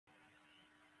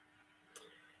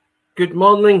Good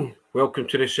morning. Welcome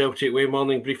to the Celtic Way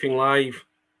Morning Briefing Live.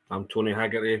 I'm Tony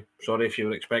Haggerty. Sorry if you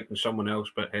were expecting someone else,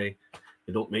 but hey,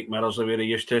 they don't make mirrors the way they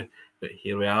used to. But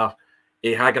here we are.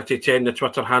 Haggerty10, the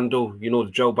Twitter handle. You know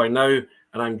the drill by now.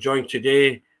 And I'm joined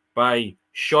today by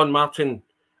Sean Martin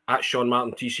at Sean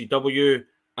Martin TCW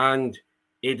and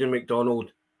Aidan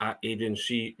Macdonald at Aidan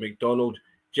C. Macdonald.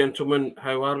 Gentlemen,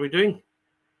 how are we doing?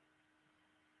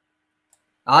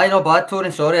 Aye, not bad, Tony.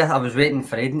 Sorry, I was waiting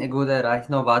for Aidan to go there. Aye,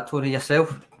 not bad, Tony.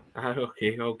 Yourself?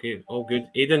 Okay, all good.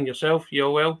 Aidan, yourself, you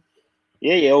all well?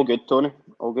 Yeah, all good, Tony.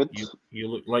 All good. You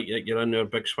look like you're in our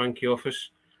big swanky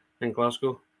office in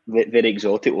Glasgow. Very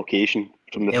exotic location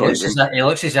from the front room. He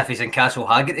looks as if he's in Castle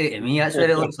Haggerty to me. That's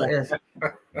what it looks like.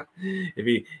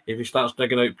 If he starts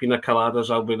digging out pina coladas,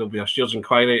 there'll be a Steers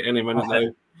inquiry any minute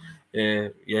now.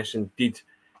 Yes, indeed.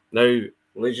 Now,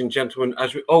 ladies and gentlemen,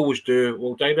 as we always do,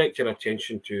 we'll direct your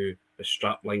attention to the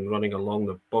strap line running along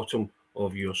the bottom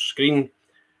of your screen.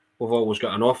 We've always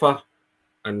got an offer,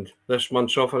 and this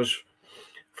month's offer is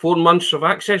 4 months of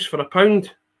access for £1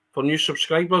 for new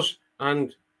subscribers.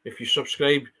 And if you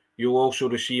subscribe, you'll also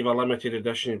receive a limited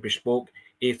edition bespoke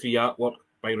A3 artwork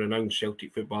by renowned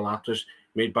Celtic football artists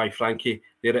made by Frankie.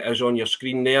 There it is on your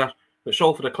screen there. It's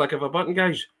all for the click of a button,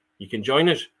 guys. You can join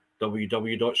us,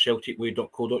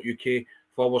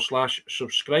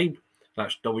 www.celticway.co.uk/subscribe.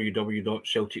 That's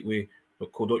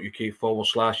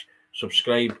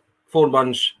www.celticway.co.uk/subscribe. 4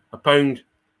 months, £1,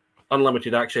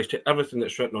 unlimited access to everything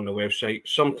that's written on the website,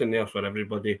 something there for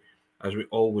everybody, as we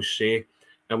always say.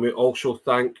 And we also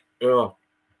thank our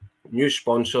new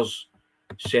sponsors,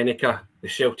 SENECA. The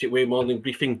Celtic Way Morning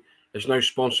Briefing is now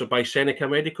sponsored by SENECA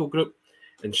Medical Group,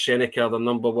 and SENECA are the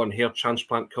 #1 hair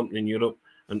transplant company in Europe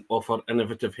and offer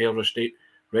innovative hair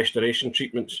restoration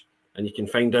treatments. And you can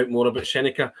find out more about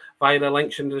SENECA via the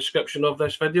links in the description of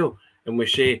this video. And we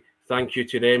say thank you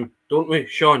to them, don't we,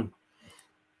 Sean?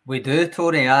 We do,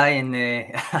 Tony. Aye, and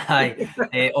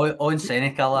on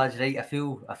SENECA, lads, right? I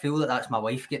feel that that's my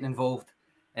wife getting involved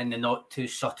in the not too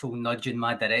subtle nudge in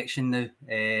my direction now.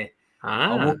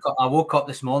 I woke up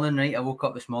this morning, right?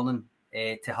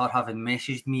 To her having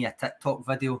messaged me a TikTok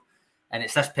video, and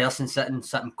it's this person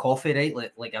sipping coffee, right?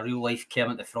 Like a real life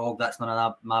Kermit the Frog. That's none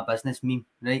of my business meme,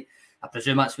 right? I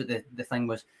presume that's what the thing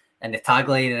was. And the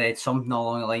tagline read something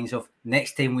along the lines of,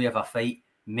 "Next time we have a fight,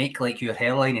 make like your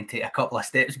hairline and take a couple of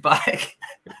steps back."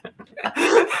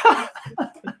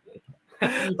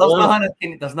 There's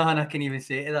nothing I can even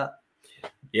say to that.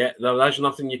 Yeah, there's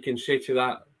nothing you can say to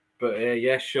that. But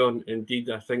yes, Sean, indeed,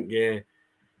 I think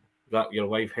that your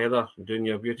wife Heather doing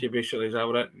your beauty, basically, is that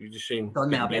what you just saying? Done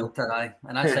me a belter, aye.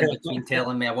 And that's in between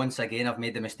telling me once again I've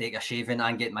made the mistake of shaving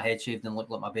and getting my head shaved and look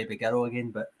like my baby girl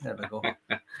again. But there we go. Well,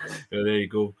 there you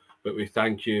go. But we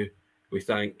thank you. We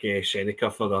thank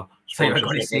SENECA for the sponsorship. So you're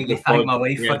going to say you thank my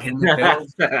wife for getting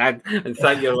the and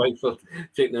thank your wife for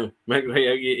taking the mic right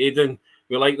out you, Aidan.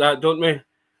 We like that, don't we?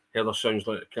 Heather sounds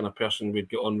like the kind of person we'd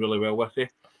get on really well with you.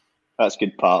 That's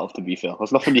good part of, to be fair.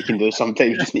 There's nothing you can do.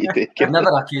 Sometimes you just need to take it.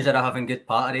 Never accuse her of having good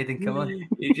part, Aidan. Come on.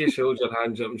 You just hold your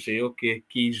hands up and say, "Okay,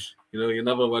 keys." You know, you're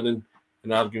never winning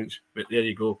in arguments. But there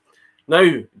you go.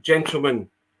 Now, gentlemen,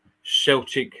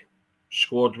 Celtic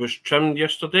squad was trimmed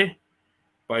yesterday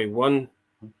by one.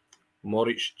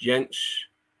 Moritz Jenz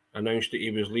announced that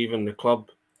he was leaving the club,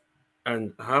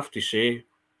 and I have to say,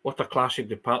 what a classy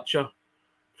departure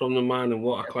from the man, and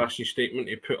what a classy statement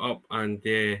he put up.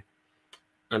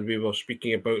 And we were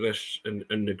speaking about this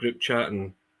in the group chat,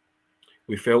 and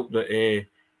we felt that he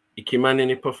came in and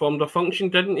he performed a function,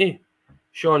 didn't he,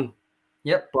 Sean?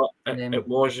 Yep. But it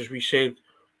was, as we said,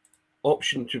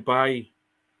 option to buy.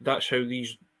 That's how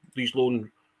these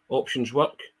loan options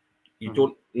work. You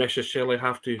don't necessarily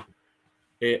have to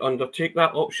undertake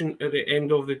that option at the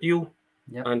end of the deal.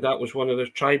 Yep. And that was one of the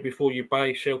try before you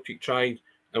buy. Celtic tried,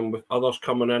 and with others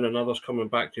coming in and others coming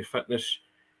back to fitness,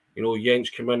 you know, Jens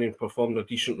came in and performed a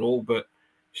decent role, but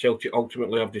Celtic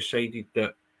ultimately have decided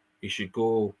that he should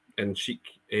go and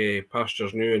seek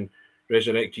pastures new and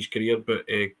resurrect his career. But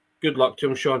good luck to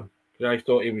him, Sean. I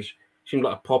thought he seemed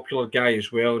like a popular guy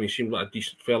as well, and he seemed like a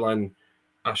decent fella. And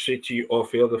I said to you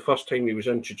off air, the first time he was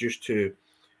introduced to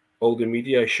all the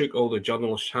media, he shook all the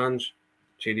journalists' hands,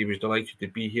 said he was delighted to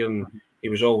be here, and he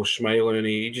was always smiling, and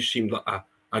he just seemed like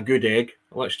a good egg.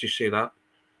 Let's just say that.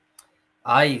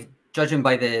 Aye. Judging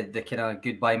by the kind of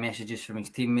goodbye messages from his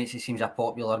teammates, he seems a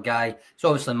popular guy. It's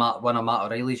obviously one of Matt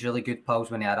O'Reilly's really good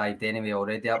pals when he arrived anyway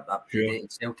already up to date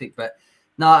at Celtic. But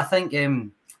no, I think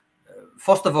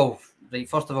first of all,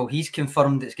 he's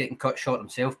confirmed it's getting cut short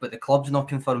himself, but the club's not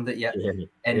confirmed it yet,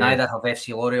 and neither have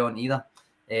FC Lorient either.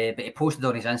 but he posted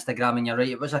on his Instagram, and you're right,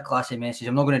 it was a classy message.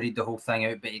 I'm not going to read the whole thing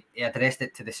out, but he addressed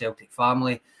it to the Celtic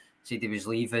family, said he was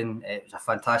leaving. It was a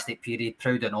fantastic period,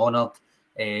 proud and honoured.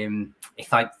 He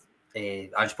thanked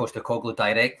Ange Postecoglou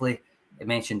directly. He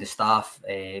mentioned the staff,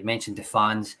 mentioned the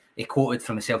fans. He quoted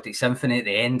from the Celtic Symphony at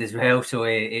the end as well. So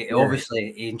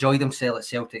obviously he enjoyed himself at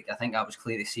Celtic. I think that was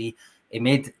clear to see. He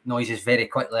made noises very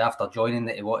quickly after joining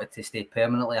that he wanted to stay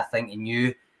permanently. I think he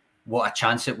knew what a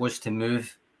chance it was to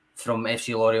move from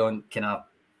FC Lorient kind of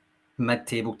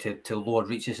mid-table to lower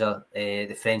reaches of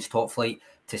the French top flight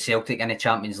to Celtic in the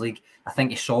Champions League. I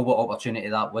think he saw what opportunity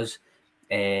that was.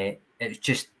 It was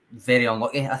just very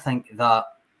unlucky. I think that,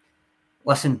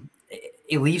 listen,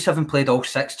 he leaves having played all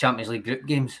 6 Champions League group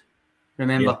games.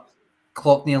 Remember,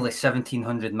 clocked nearly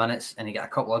 1,700 minutes and he got a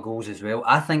couple of goals as well.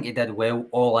 I think he did well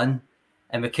all in.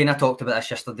 And we kind of talked about this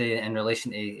yesterday in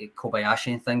relation to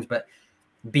Kobayashi and things, but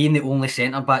being the only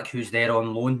centre-back who's there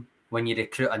on loan when you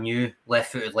recruit a new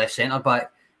left-footed left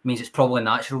centre-back means it's probably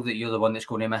natural that you're the one that's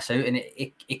going to miss out. And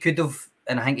it could have,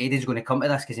 and I think Aidan's going to come to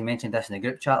this because he mentioned this in the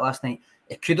group chat last night,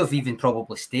 it could have even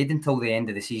probably stayed until the end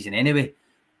of the season anyway.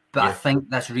 But I think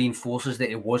this reinforces that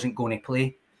he wasn't going to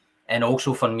play. And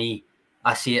also for me,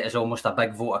 I see it as almost a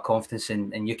big vote of confidence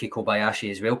in Yuki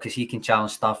Kobayashi as well, because he can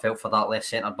challenge Starfelt for that left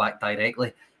centre-back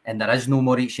directly. And there is no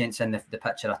Moritz Jenz in the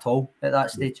picture at all at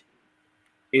that stage.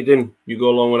 Aidan, you go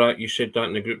along with that. You said that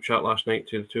in the group chat last night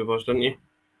to the two of us, didn't you?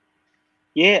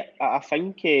 Yeah, I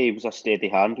think he was a steady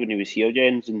hand when he was here,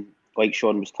 Jens, and like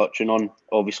Sean was touching on,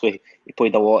 obviously he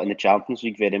played a lot in the Champions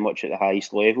League, very much at the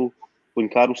highest level. When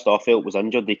Karl Starfelt was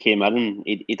injured, he came in and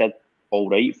he did all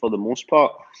right for the most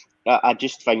part. I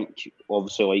just think,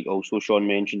 obviously, like also Sean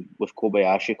mentioned, with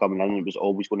Kobayashi coming in, it was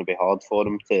always going to be hard for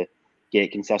him to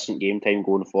get consistent game time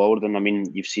going forward. And I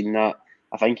mean, you've seen that.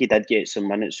 I think he did get some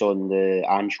minutes on the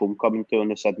Ange homecoming tour in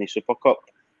the Sydney Super Cup,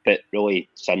 but really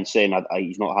since then,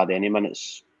 he's not had any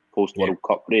minutes post World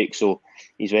Cup break. So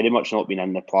he's very much not been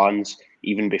in the plans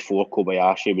even before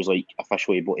Kobayashi was like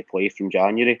officially able to play from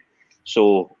January.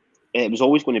 So it was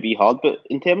always going to be hard. But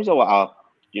in terms of what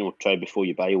try before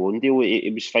you buy a loan deal,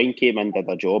 it was fine. Came in, did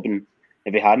a job, and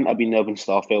if he hadn't have been there when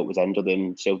Starfelt was injured,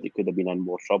 then Celtic could have been in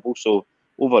more trouble. So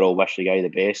overall, wish the guy the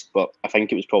best, but I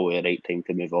think it was probably the right time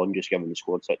to move on, just given the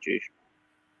squad situation.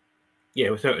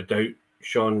 Yeah, without a doubt,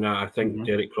 Sean. I think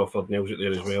Derek Crawford nails it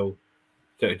there as well.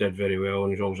 I think he did very well,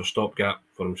 and he's always a stopgap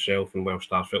for himself. And while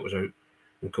Starfelt was out,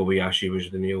 and Kobayashi was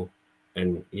the nail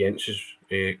in Jens's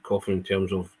coffin in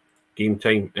terms of game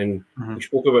time. And we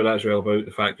spoke about that as well, about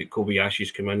the fact that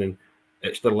Kobayashi's come in, and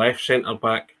it's the left centre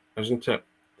back, isn't it?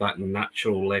 That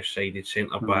natural left-sided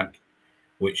centre back,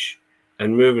 which.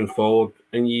 And moving forward,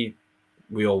 and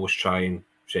we always try and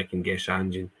second guess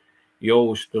Ange. And you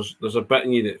always there's a bit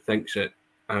in you that thinks that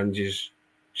Ange is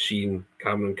seeing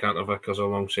Cameron Carter-Vickers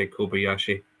alongside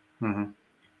Kobayashi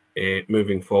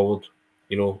moving forward,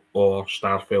 or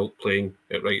Starfelt playing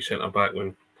at right centre back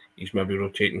when he's maybe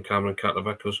rotating Cameron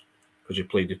Carter-Vickers because he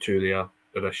played the two there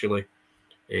initially,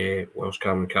 whilst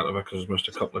Cameron Carter-Vickers has missed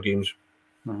a couple of games.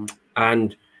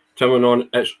 And coming on,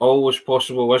 it's always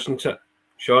possible, isn't it,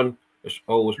 Sean? It's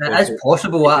always possible. It is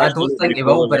possible. I don't think he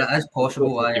will, but it is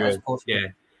possible. It is possible.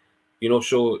 Yeah.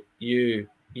 So you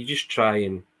just try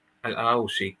and, I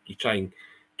always say, you try and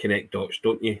connect dots,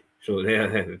 don't you? So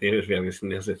there's Ferguson,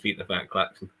 there's the feet of that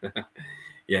Claxon.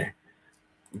 Yeah.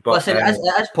 But listen, it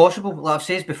is possible. Like I've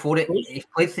said before, he's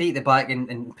played 3 at the back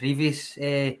in previous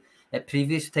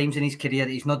times in his career.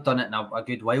 He's not done it in a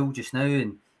good while just now,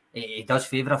 and he does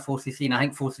favour a 4-3-3, and I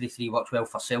think 4-3-3 works well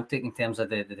for Celtic in terms of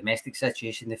the domestic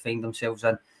situation they find themselves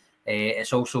in.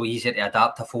 It's also easier to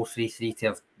adapt a 4-3-3 to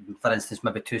have, for instance,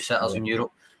 maybe 2 sitters in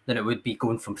Europe than it would be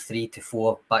going from 3 to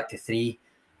 4 back to 3.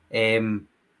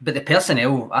 But the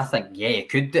personnel, I think, he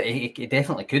could do it. He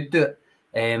definitely could do it.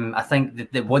 I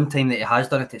think the one time that he has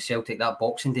done it at Celtic, that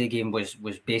Boxing Day game was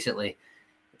basically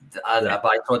a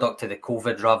byproduct to the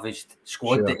COVID-ravaged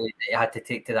squad that he had to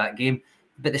take to that game.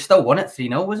 But they still won it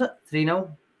 3-0, was it?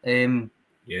 3-0?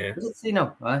 Yeah. Was it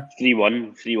 3-0? 3-1,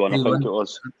 I think it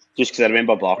was. Just because I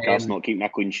remember Barkas not keeping a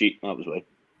clean sheet. That was why.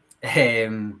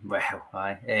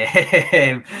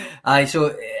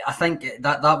 So I think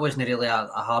that wasn't really a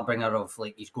harbinger of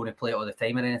like he's going to play it all the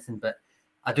time or anything. But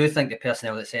I do think the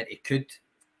personnel that said he could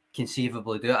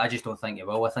conceivably do it. I just don't think he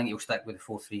will. I think he'll stick with the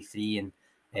 4-3-3 and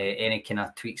any kind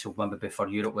of tweaks will maybe be for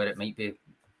Europe where it might be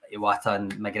Iwata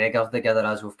and McGregor together,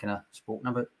 as we've kind of spoken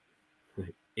about.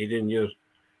 Aidan, you've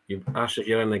asked if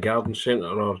you're in the garden centre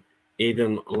or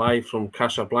Aidan live from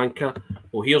Casablanca.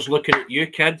 Well, here's looking at you,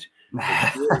 kid.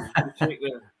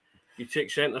 You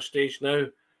take centre stage now.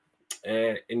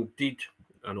 Indeed,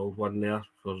 an old one there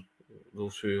for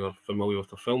those who are familiar with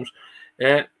their films.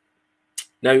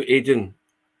 Now, Aidan,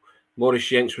 Moritz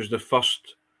Jenz was the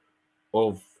first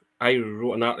of... I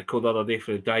wrote an article the other day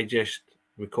for the Digest.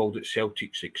 We called it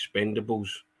Celtic's Expendables.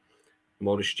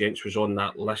 Moritz Jenz was on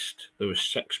that list. There were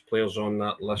 6 players on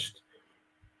that list.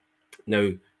 Now,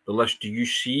 the list, do you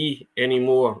see any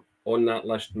more on that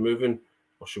list moving?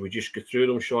 Or should we just go through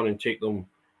them, Sean, and take them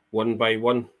one by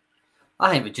one? I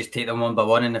think we just take them one by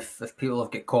one, and if people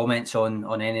have got comments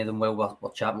on any of them, well,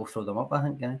 we'll chat, we'll throw them up, I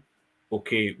think, yeah.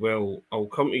 Okay, well, I'll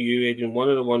come to you, Aidan. One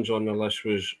of the ones on the list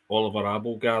was Oliver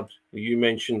Abelgard. You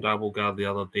mentioned Abelgard the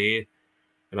other day,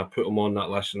 and I put him on that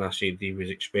list, and I said he was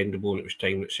expendable, and it was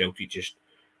time that Celtic just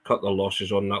cut their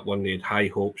losses on that one. They had high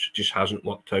hopes, it just hasn't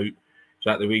worked out. Is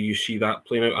that the way you see that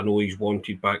playing out? I know he's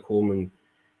wanted back home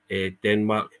in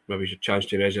Denmark. Maybe there's a chance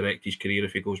to resurrect his career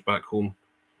if he goes back home.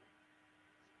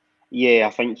 Yeah, I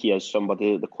think he is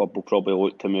somebody that the club will probably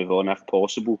look to move on if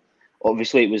possible.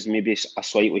 Obviously, it was maybe a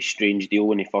slightly strange deal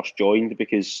when he first joined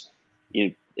because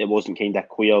it wasn't kind of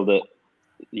clear that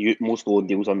most loan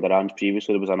deals under Ange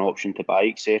previously there was an option to buy,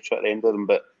 etc. at the end of them,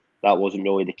 but that wasn't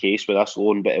really the case with this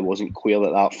loan. But it wasn't clear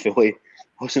that fully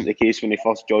wasn't the case when he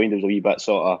first joined. It was a wee bit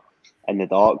sort of in the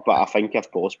dark. But I think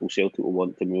if possible, Celtic will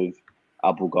want to move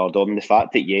Abelgard on. The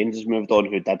fact that Jenz has moved on,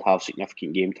 who did have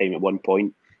significant game time at one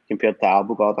point, compared to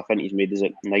Abelgard, I think he's made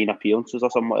 9 appearances or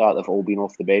something like that. They've all been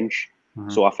off the bench.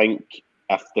 So I think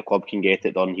if the club can get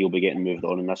it done, he'll be getting moved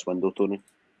on in this window, Tony.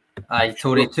 Aye,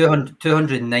 Tony,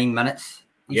 209 minutes.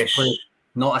 He's played,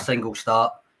 not a single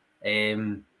start.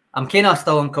 I'm kind of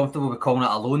still uncomfortable with calling it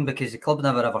a loan because the club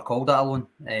never ever called it a loan.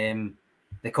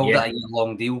 They called it a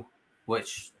year-long deal,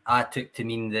 which I took to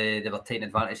mean they were taking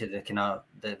advantage of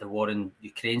the war in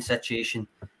Ukraine situation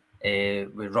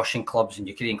with Russian clubs and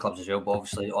Ukrainian clubs as well. But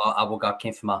obviously, Abelgard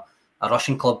came from a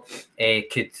Russian club,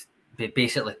 could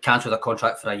basically cancel their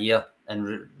contract for a year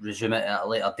and resume it at a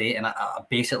later date. And I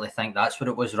basically think that's what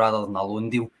it was rather than a loan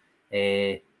deal.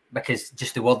 Because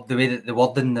just the way that the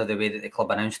wording or the way that the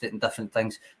club announced it and different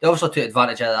things. They also took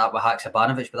advantage of that with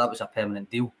Haksabanovic, but that was a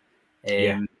permanent deal.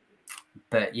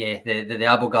 But yeah, the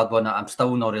Abelgard one, I'm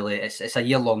still not really... It's a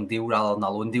year-long deal rather than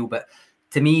a loan deal. But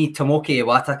to me, Tomoki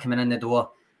Iwata coming in the door,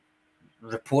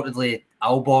 reportedly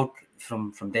Aalborg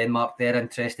from Denmark, they're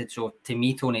interested. So to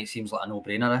me, Tony, it seems like a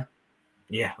no-brainer.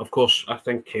 Yeah, of course. I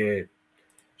think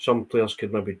some players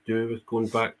could maybe do with going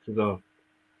back to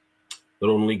their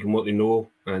own league and what they know,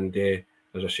 and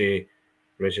as I say,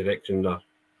 resurrecting their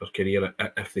career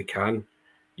if they can.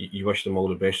 You wish them all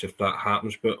the best if that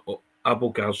happens. But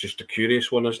Abelgard's just a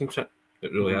curious one, isn't it?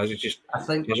 It really is. It's just, I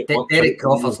think Derek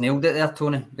Crawford's nailed it there,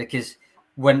 Tony, because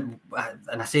and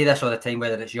I say this all the time,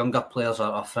 whether it's younger players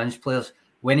or fringe players,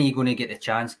 when are you going to get the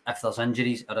chance if there's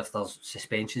injuries or if there's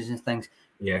suspensions and things?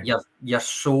 Yeah, you're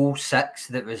so six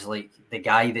that was like the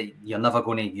guy that you're never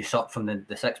going to usurp from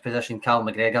the sixth position. Cal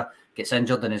McGregor gets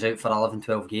injured and is out for 11,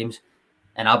 12 games,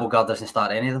 and Abelgard doesn't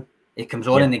start any of them. He comes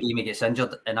on in the game, he gets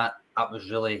injured, and that was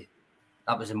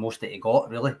the most that he got,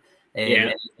 really.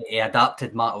 He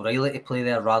adapted Matt O'Reilly to play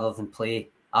there rather than play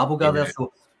Abelgard there.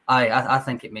 So I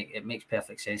think it makes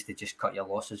perfect sense to just cut your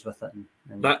losses with it.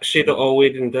 And that said it all,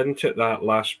 Aidan, didn't it? That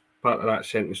last part of that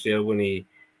sentence there, when he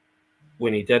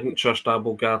didn't trust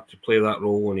Abelgard to play that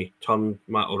role, when he turned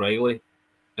Matt O'Reilly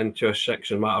into a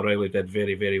 6, and Matt O'Reilly did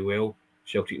very, very well.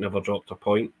 Celtic never dropped a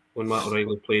point when Matt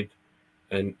O'Reilly played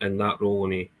in that role,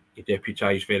 and he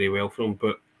deputised very well for him.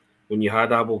 But when you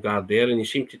had Abelgard there, and he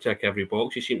seemed to tick every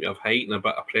box, he seemed to have height and a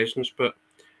bit of presence, but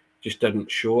just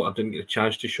didn't show it. I didn't get a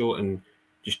chance to show it, and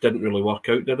just didn't really work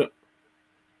out, did it?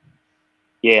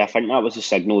 Yeah, I think that was a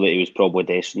signal that he was probably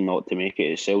destined not to make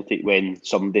it at Celtic, when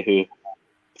somebody who,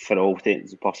 for all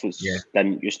intents and purposes,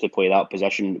 didn't used to play that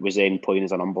position was then playing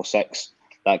as a number 6.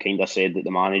 That kind of said that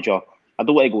the manager, I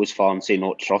don't want to go as far and say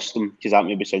not trust him, because that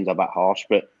maybe sounds a bit harsh,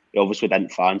 but he obviously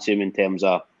didn't fancy him in terms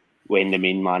of when the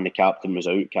main man, the captain, was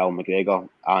out, Cal McGregor,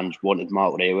 and wanted Matt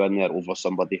O'Reilly in there over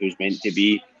somebody who's meant to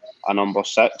be a number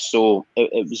 6. So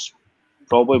it was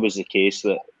probably was the case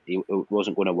that it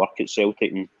wasn't going to work at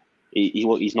Celtic, and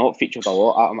he's not featured a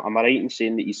lot. Am I right in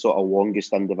saying that his sort of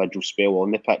longest individual spell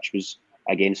on the pitch was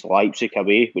against Leipzig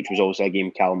away, which was also a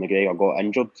game Cal McGregor got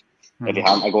injured? If he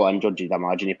hadn't got injured, you'd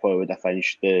imagine he probably would have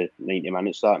finished the 90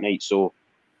 minutes that night. So,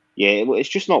 yeah, it's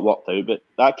just not worked out, but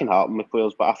that can happen with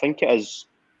players. But I think it is,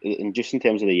 and just in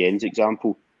terms of the Jenz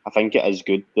example, I think it is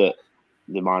good that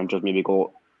the manager's maybe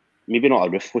got, maybe not a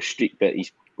ruthless streak, but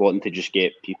he's gotten to just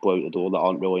get people out the door that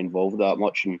aren't really involved that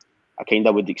much. And I kind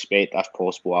of would expect, if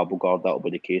possible, Abelgard, that'll be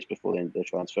the case before the end of the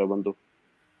transfer window.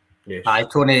 Yes. Aye,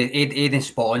 Tony, Aidan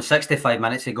spot on. 65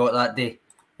 minutes he got that day.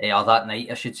 or that night,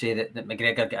 I should say, that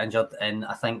McGregor got injured, and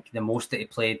I think the most that he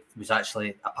played was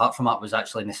actually, apart from that, was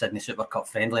actually in the Sydney Super Cup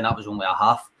friendly, and that was only a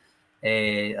half.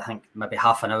 I think maybe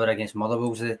half an hour against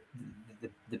Motherwell's the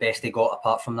best he got,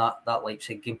 apart from that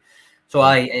Leipzig game. So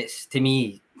it's, to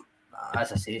me,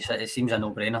 as I say, it seems a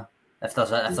no-brainer. If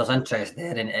there's interest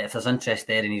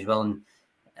there, and he's willing,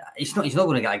 he's not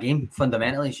going to get a game.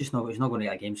 Fundamentally, he's not going to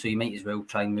get a game. So you might as well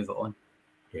try and move it on.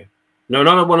 Yeah. Now,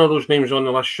 another one of those names on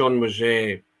the list, Sean, was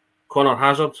Conor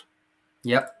Hazard.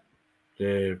 Yep.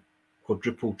 The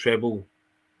quadruple treble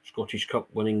Scottish Cup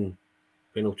winning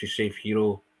penalty safe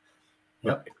hero.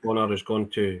 Yep. Conor has gone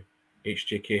to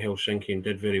HJK Helsinki and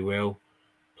did very well.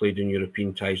 Played in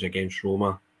European ties against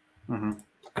Roma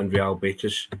and Real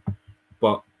Betis.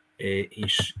 But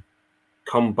he's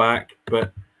come back.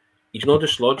 But he's not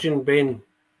dislodging Ben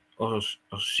or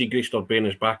Siegrist or Ben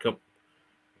as backup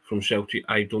from Celtic,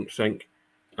 I don't think.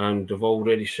 And they've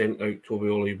already sent out Toby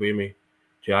Oluwemi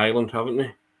to Ireland, haven't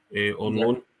they? On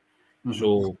loan.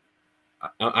 So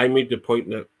I made the point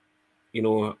that, you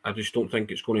know, I just don't think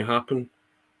it's going to happen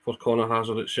for Conor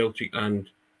Hazard at Celtic, and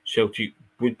Celtic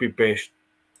would be best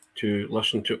to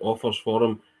listen to offers for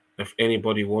him if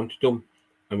anybody wanted him.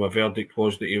 And my verdict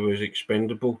was that he was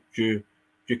expendable. Do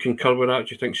you concur with that?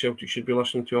 Do you think Celtic should be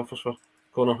listening to offers for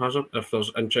Conor Hazard if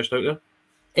there's interest out there?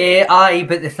 Aye,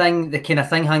 but the kind of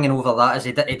thing hanging over that is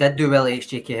he did do well at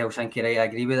HJK Helsinki, right? I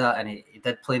agree with that, and he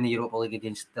did play in the Europa League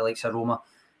against the likes of Roma.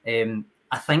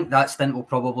 I think that stint will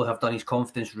probably have done his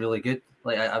confidence really good,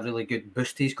 like a really good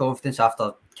boost to his confidence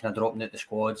after kind of dropping out the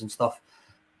squads and stuff.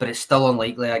 But it's still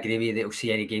unlikely, I agree with you, that he'll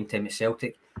see any game time at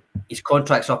Celtic. His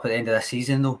contract's up at the end of the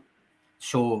season though,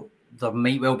 so there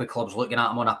might well be clubs looking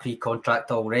at him on a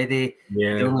pre-contract already.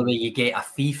 Yeah. The only way you get a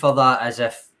fee for that is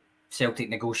if Celtic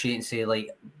negotiate and say, like,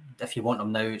 if you want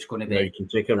him now, it's going to be you can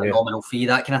take him, a nominal fee,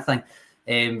 that kind of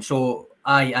thing. So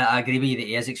I agree with you that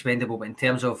he is expendable, but in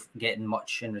terms of getting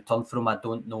much in return for him, I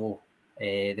don't know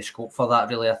the scope for that,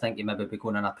 really. I think he maybe be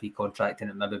going on a pre-contract and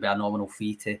it maybe be a nominal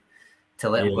fee to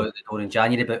let him go out the door in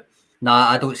January. But nah,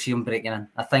 I don't see him breaking in.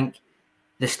 I think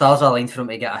the stars are aligned for him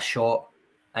to get a shot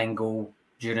and goal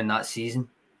during that season.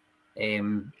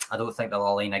 I don't think they'll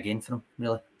align again for him,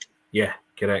 really. Yeah,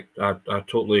 correct. I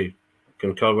totally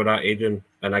concur with that, Aidan.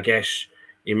 And I guess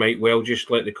he might well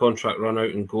just let the contract run out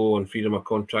and go and feed him a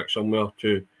contract somewhere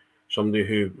to somebody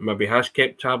who maybe has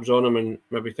kept tabs on him and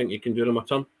maybe think he can do him a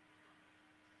turn.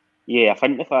 Yeah, I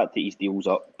think the fact that his deal's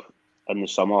up in the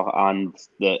summer and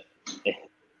that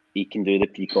he can do the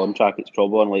pre-contract, it's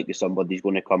probably unlikely somebody's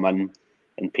going to come in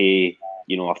and pay,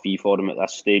 you know, a fee for him at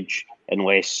this stage,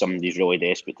 unless somebody's really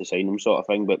desperate to sign him, sort of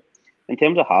thing. But in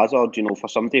terms of Hazard, you know, for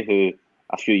somebody who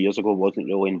a few years ago wasn't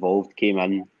really involved, came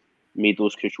in, made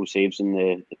those crucial saves in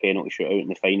the penalty shootout in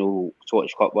the final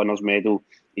Scottish Cup winners medal.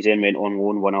 He then went on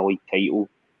loan, won a league title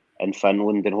in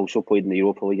Finland, and also played in the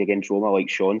Europa League against Roma. Like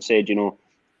Sean said, you know,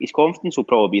 his confidence will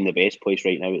probably be in the best place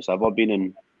right now it's ever been.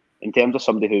 And in terms of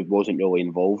somebody who wasn't really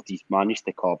involved, he's managed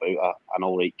to carve out an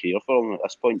all right career for him at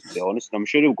this point, to be honest. And I'm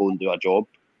sure he'll go and do a job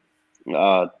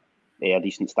a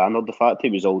decent standard. The fact he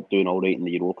was doing all right in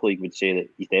the Europa League would say that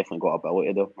he's definitely got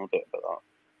ability there, no doubt about that.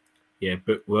 Yeah,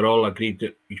 but we're all agreed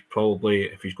that he's probably,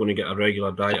 if he's going to get a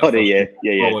regular diet,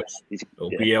 it'll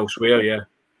be elsewhere,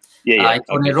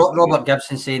 Robert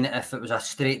Gibson saying that if it was a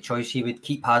straight choice, he would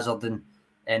keep Hazard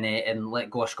and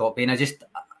let go of Scott Bain. I just,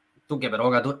 don't get me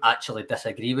wrong, I don't actually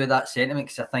disagree with that sentiment,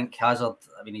 because I think Hazard,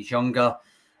 I mean, he's younger,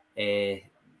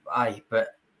 but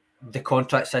the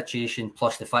contract situation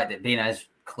plus the fact that Bain is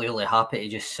clearly happy to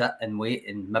just sit and wait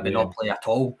and maybe not play at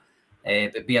all,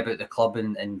 but be about the club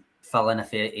and fill in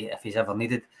if he's ever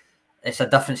needed. It's a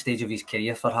different stage of his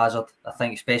career for Hazard. I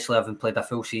think, especially having played a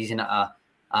full season at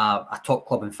a top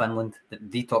club in Finland,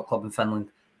 the top club in Finland,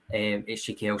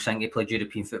 HJK Helsinki, played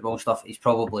European football and stuff. He's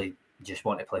probably just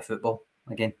want to play football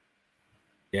again.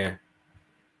 Yeah.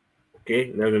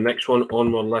 Okay, now the next one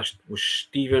on my list was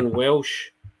Stephen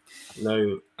Welsh.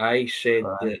 Now, I said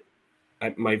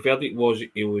that my verdict was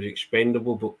he was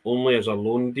expendable, but only as a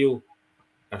loan deal.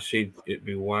 I said it'd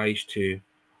be wise to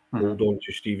hold on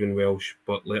to Stephen Welsh,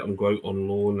 but let him go out on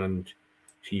loan and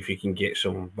see if he can get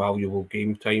some valuable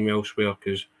game time elsewhere,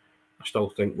 because I still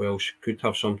think Welsh could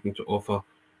have something to offer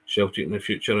Celtic in the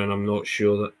future, and I'm not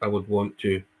sure that I would want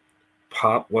to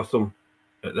part with him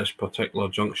at this particular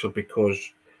juncture, because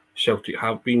Celtic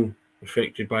have been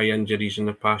affected by injuries in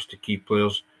the past to key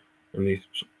players, and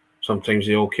sometimes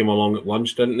they all came along at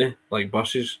once, didn't they? Like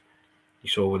buses. You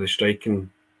saw with the striking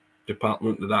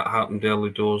department that happened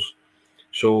early doors.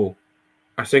 So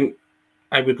I think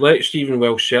I would let Stephen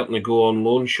Welsh certainly go on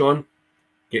loan, Sean,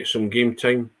 get some game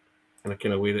time, in a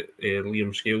kind of way that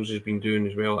Liam Scales has been doing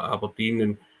as well at Aberdeen,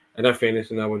 and if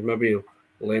anything, I would maybe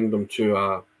lend him to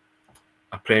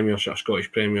a Premiership, a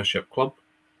Scottish Premiership club.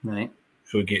 Right.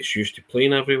 So he gets used to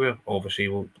playing everywhere. Obviously,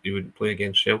 he wouldn't play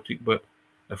against Celtic, but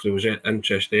if there was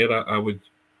interest there, I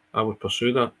would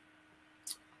pursue that.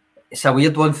 It's a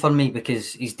weird one for me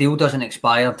because his deal doesn't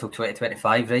expire until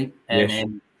 2025, right? And Yes.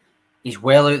 He's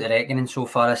well out the reckoning so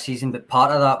far this season, but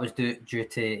part of that was due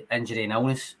to injury and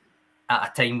illness at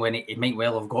a time when he might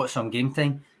well have got some game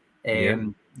time.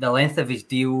 The length of his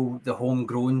deal, the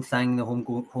homegrown thing, the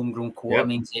homegrown quota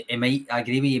means it might. I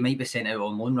agree with you. He might be sent out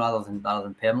on loan rather than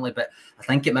permanently. But I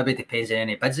think it maybe depends on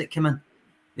any bids that come in.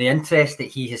 The interest that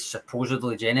he has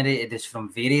supposedly generated is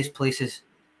from various places.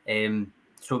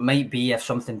 So it might be if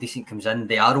something decent comes in,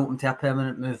 they are open to a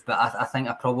permanent move. But I think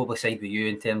I probably side with you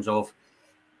in terms of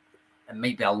it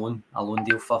might be a loan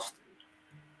deal first.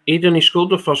 Aidan, he scored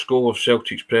the first goal of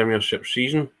Celtic's Premiership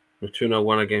season with 2-0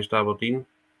 win against Aberdeen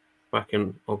back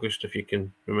in August, if you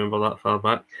can remember that far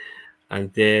back.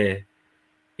 And, and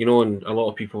a lot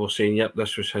of people were saying, yep,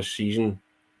 this was his season.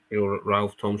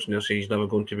 Ralph Thompson, they'll say he's never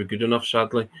going to be good enough,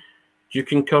 sadly. Do you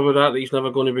concur with that he's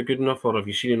never going to be good enough, or have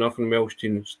you seen enough in Welsh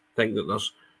to think that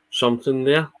there's something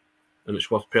there and it's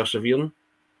worth persevering?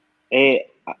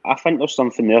 I think there's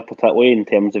something there, particularly in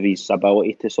terms of his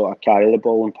ability to sort of carry the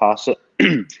ball and pass it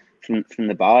from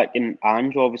the back. And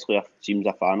Ange obviously seems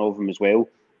a fan of him as well.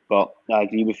 But I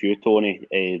agree with you, Tony,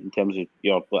 in terms of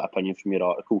your opinion from your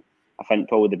article. I think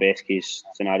probably the best case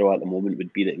scenario at the moment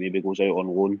would be that he maybe goes out on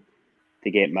loan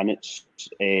to get minutes,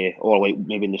 or like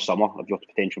maybe in the summer if you're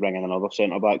potentially bringing another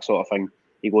centre back sort of thing.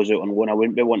 He goes out on loan. I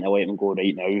wouldn't be wanting to let him go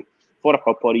right now for a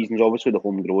couple of reasons. Obviously the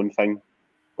homegrown thing,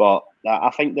 but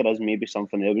I think there is maybe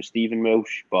something there with Stephen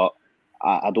Welsh. But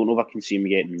I don't know if I can see him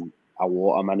getting a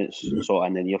lot of minutes sort of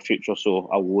in the near future. So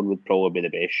a loan would probably be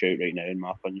the best shout right now, in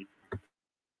my opinion.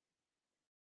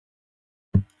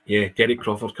 Yeah, Derek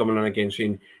Crawford coming in again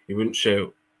saying he wouldn't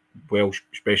sell Welsh,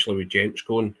 especially with Jenz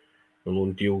going, a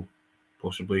loan deal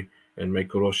possibly, and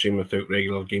Michael Ross saying without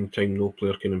regular game time no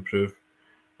player can improve.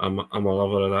 I'm a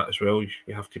lover of that as well.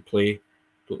 You have to play,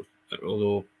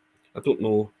 although I don't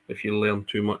know if you learn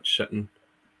too much sitting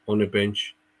on the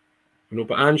bench,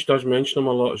 but Ange does mention him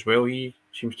a lot as well. He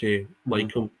seems to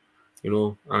like him.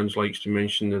 Ange likes to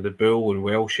mention the Bull and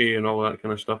Welshie and all that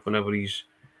kind of stuff whenever he's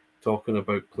talking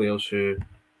about players who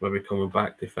maybe coming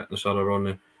back to fitness or are on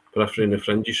the periphery and the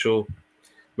fringes. So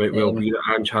might well be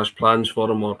that Ange has plans for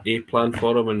him or a plan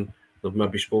for him, and they've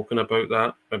maybe spoken about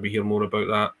that, maybe hear more about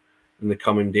that in the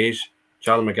coming days.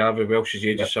 Charlie McGarvey, Welsh's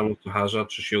age is similar to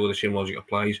Hazard, so surely the same logic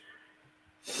applies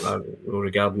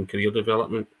regarding career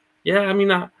development. Yeah, I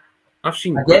mean, I've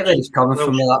seen. I get where he's coming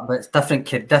from with that, but it's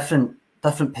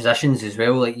different positions as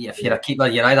well. Like if you're a keeper,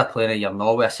 you're either playing or you're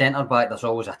not. With a centre back, there's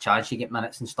always a chance you get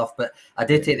minutes and stuff. But I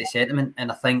do take the sentiment, and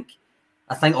I think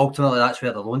ultimately that's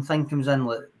where the loan thing comes in.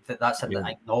 Like, that's an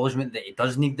acknowledgement that he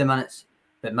does need the minutes,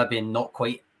 but maybe not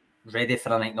quite ready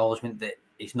for an acknowledgement that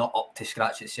he's not up to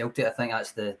scratch at Celtic. I think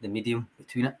that's the medium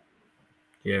between it.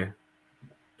 Yeah.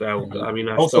 I mean,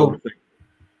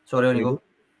 sorry, on you go.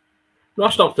 No, I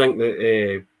still think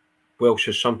that Welsh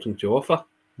has something to offer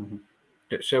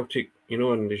at Celtic,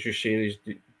 and as you say,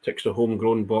 he ticks the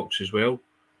homegrown box as well.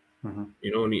 And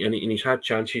he's had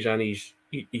chances, and he's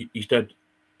did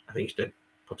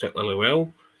particularly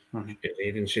well.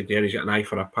 Aidan said there he's got an eye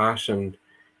for a pass, and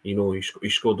he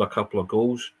scored a couple of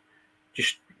goals. He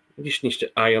just needs to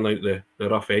iron out the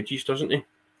rough edges, doesn't he?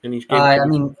 In his game. I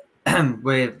mean,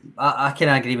 I can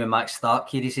agree with Max Stark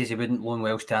here. He says he wouldn't loan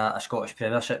Welsh to a Scottish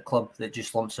Premiership club that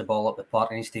just lumps the ball up the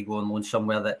park. He needs to go and loan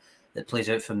somewhere that plays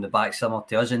out from the back, similar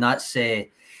to us, and that's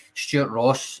Stuart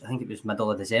Ross. I think it was middle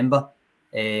of December.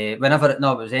 It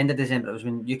was end of December. It was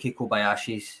when Yuki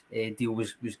Kobayashi's deal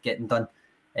was getting done,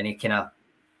 and he kind of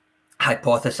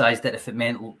hypothesised that if it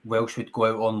meant Welsh would go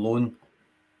out on loan,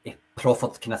 he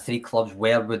proffered kind of 3 clubs.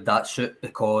 Where would that suit?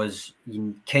 Because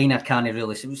you kind of can't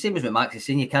really, same as what Max is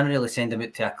saying, you can't really send him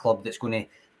out to a club that's going to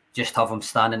just have him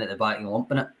standing at the back and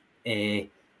lumping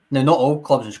it. Now, not all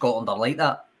clubs in Scotland are like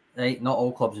that, right? Not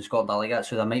all clubs in Scotland are like that,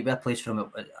 so there might be a place for him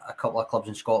at a couple of clubs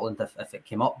in Scotland if it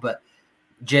came up. But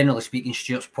generally speaking,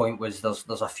 Stuart's point was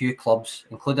there's a few clubs,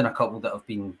 including a couple that have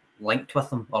been linked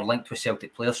with him, or linked with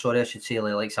Celtic players, sorry, I should say,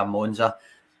 like some Monza,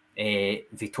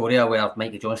 Victoria, where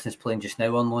Mikey Johnston's playing just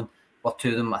now on loan, or 2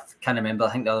 of them. I can't remember. I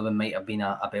think the other one might have been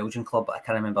a Belgian club, but I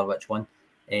can't remember which one.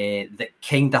 That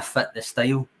kind of fit the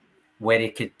style, where he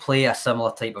could play a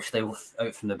similar type of style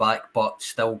out from the back, but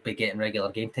still be getting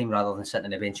regular game time rather than sitting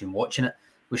on the bench and watching it.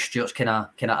 Was Stuart's kind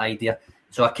of idea.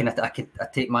 So I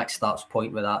take Max Stark's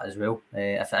point with that as well.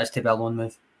 If it is to be a loan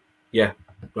move, yeah,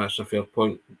 That's a fair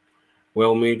point.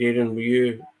 Well made, Aidan. Would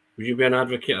you be an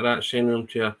advocate of that, sending them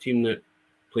to a team that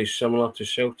plays similar to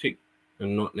Celtic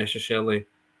and not necessarily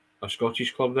a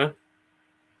Scottish club then?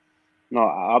 No,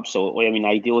 absolutely. I mean,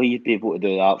 ideally you'd be able to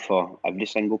do that for every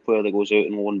single player that goes out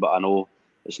on loan, but I know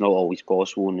it's not always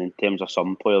possible. And in terms of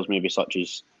some players, maybe such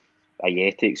as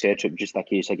Ayeti, etc., just a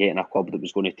case of getting a club that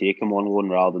was going to take him on loan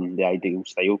rather than the ideal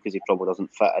style, because he probably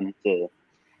doesn't fit into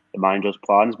the manager's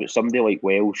plans. But somebody like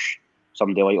Welsh,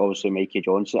 somebody like obviously Mikey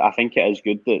Johnson, I think it is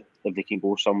good that if they can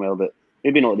go somewhere that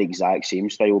maybe not the exact same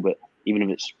style, but even if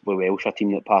it's with Welsh, a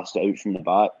team that passed it out from the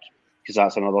back, because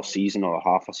that's another season or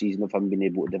half a season of him being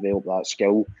able to develop that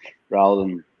skill, rather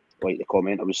than, like the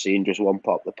commenter was saying, just lump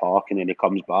up the park and then he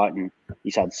comes back and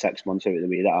he's had 6 months out of the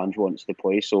way that Ange wants to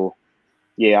play. So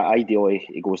yeah, ideally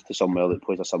he goes to somewhere that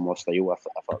plays a similar style if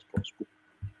that's possible.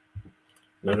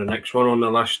 Now the next one on the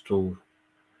list will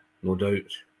no doubt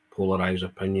polarise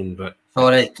opinion, but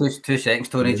sorry, two seconds,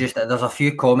 Tony. Just there's a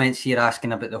few comments here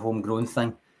asking about the homegrown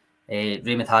thing.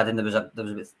 Raymond Haddon, there was about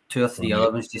 2 or 3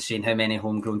 other ones just saying how many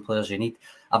homegrown players you need.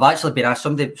 I've actually been asked,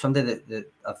 somebody that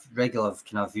a regular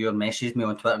kind of viewer messaged me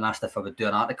on Twitter and asked if I would do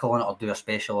an article on it or do a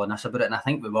special on this about it, and I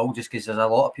think we will, just because there's a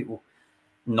lot of people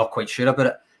not quite sure about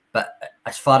it. But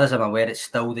as far as I'm aware, it's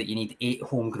still that you need 8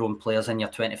 homegrown players in your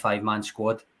 25-man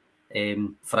squad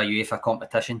for a UEFA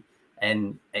competition,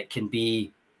 and it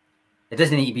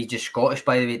doesn't need to be just Scottish,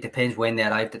 by the way. It depends when they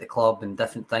arrived at the club and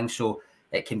different things. So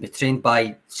it can be trained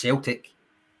by Celtic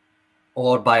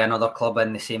or by another club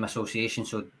in the same association.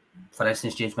 So, for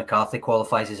instance, James McCarthy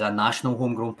qualifies as a national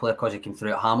homegrown player because he came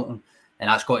through at Hamilton, and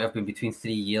that's got to have been between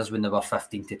 3 years when they were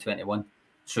 15 to 21.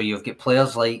 So you've got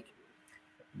players like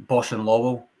Boston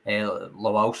Lowell,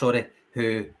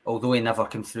 who, although he never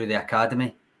came through the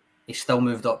academy, he still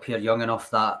moved up here young enough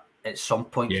that at some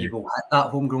point he will hit that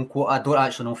homegrown quota. I don't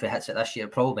actually know if he hits it this year,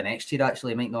 probably next year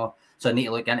actually, might not. So I need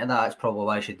to look into that. That's probably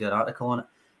why I should do an article on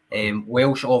it.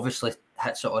 Welsh obviously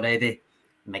hits it already.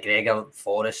 McGregor,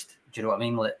 Forrest, do you know what I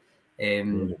mean? Like,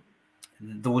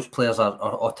 those players are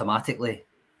automatically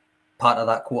part of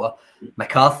that quota.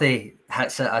 McCarthy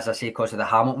hits it, as I say, because of the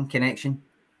Hamilton connection.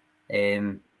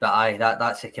 But aye,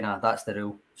 that's the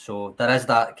rule. So there is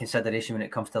that consideration when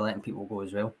it comes to letting people go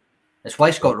as well. It's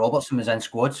why Scott Robertson was in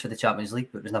squads for the Champions League,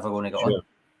 but was never going to get on.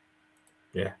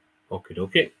 Yeah,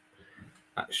 okay.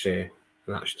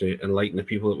 That's to enlighten the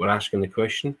people that were asking the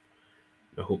question.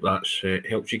 I hope that's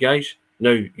helped you guys.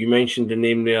 Now, you mentioned the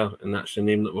name there, and that's the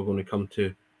name that we're going to come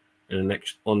to in the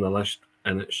next on the list,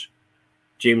 and it's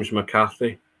James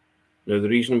McCarthy. Now, the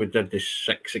reason we did this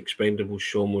 6 expendables,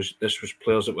 Sean, was this was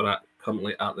players that were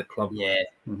currently at the club. Yeah.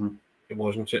 It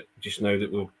wasn't it just now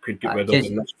that we could get rid of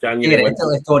them this January.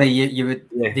 Theoretically, Tony, you would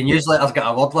the newsletter's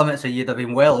got a word limit, so you'd have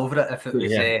been well over it if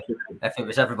it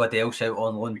was everybody else out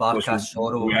on loan. Barkas,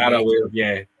 Sorrow. We are aware of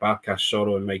Barkas,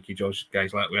 Sorrow, and Mikey Johnson,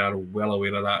 guys like we are well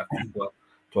aware of that. People are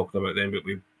talking about them, but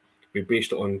we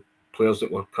based it on players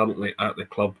that were currently at the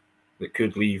club that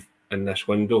could leave in this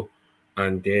window.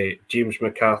 And James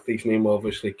McCarthy's name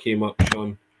obviously came up,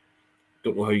 Sean.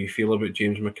 Don't know how you feel about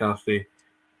James McCarthy.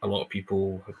 A lot of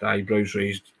people had eyebrows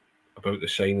raised about the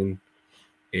signing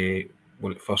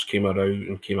when it first came around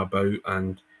and came about.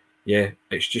 And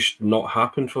it's just not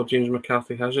happened for James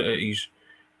McCarthy, has it, at his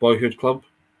boyhood club?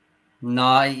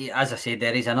 No, as I said,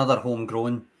 there is another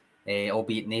homegrown,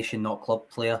 albeit nation, not club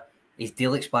player. His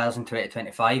deal expires in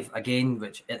 2025 again,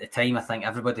 which at the time I think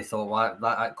everybody thought, well,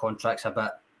 that contract's a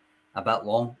bit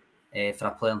long for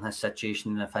a player in his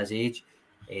situation and of his age.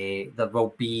 There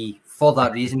will be, for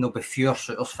that reason, there'll be fewer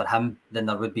suitors for him than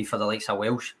there would be for the likes of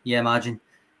Welsh, you imagine.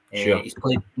 Sure. He's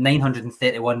played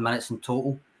 931 minutes in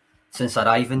total since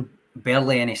arriving.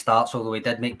 Barely any starts, although he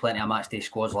did make plenty of matchday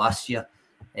squads last year.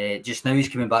 Just now he's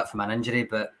coming back from an injury,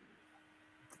 but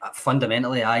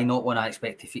fundamentally, not one I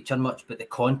expect to feature much. But the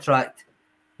contract,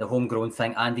 the homegrown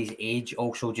thing, and his age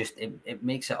also just, it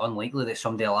makes it unlikely that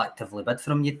somebody will actively bid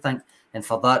for him, you'd think. And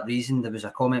for that reason, there was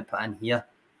a comment put in here.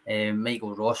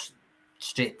 Michael Ross,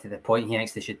 straight to the point, he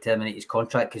thinks they should terminate his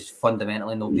contract because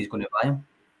fundamentally nobody's going to buy him.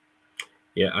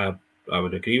 Yeah, I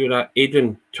would agree with that.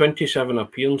 Aidan, 27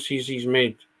 appearances he's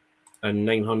made and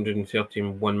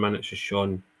 931 minutes, as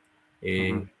Sean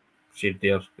said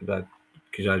there, that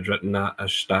because I'd written that as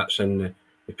stats in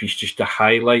the piece just to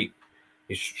highlight,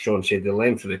 as Sean said, the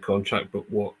length of the contract, but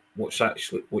what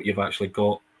you've actually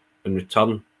got in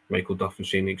return. Michael Duffin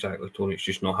saying exactly, Tony, it's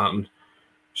just not happened.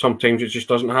 Sometimes it just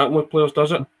doesn't happen with players,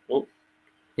 does it? Well,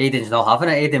 Aidan's not having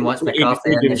it. Aidan wants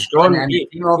McCarthy in the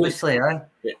team, obviously, right?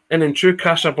 And in true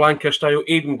Casablanca style,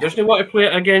 Aidan doesn't want to play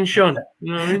it again, Sean.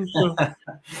 You know what I mean? So,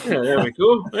 there we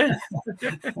go.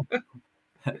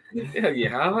 There you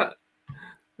have it.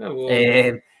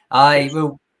 well, aye,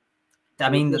 well, I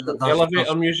mean,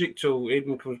 elevator music till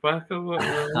Aidan comes back or what?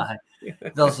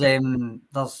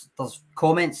 there's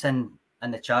comments in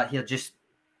the chat here, just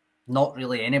not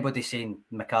really anybody saying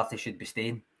McCarthy should be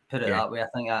staying. Put it that way. I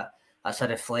think that's a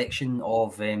reflection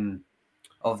of. I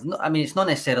mean, it's not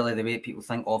necessarily the way people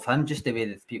think of him, just the way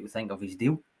that people think of his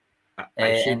deal,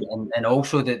 and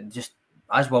also that, just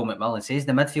as Will McMillan says,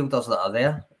 the midfielders that are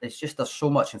there, it's just there's so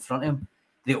much in front of him.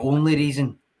 The only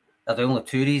reason, or the only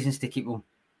two reasons to keep him,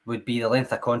 would be the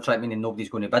length of contract, meaning nobody's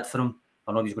going to bid for him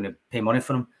or nobody's going to pay money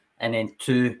for him, and then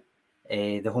two,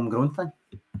 the homegrown thing.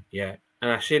 Yeah,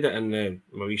 and I said it in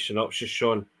my wee synopsis,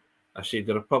 Sean. I said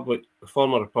the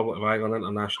former Republic of Ireland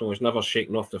international has never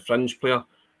shaken off the fringe player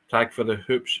tag for the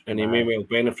hoops, and he may well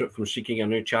benefit from seeking a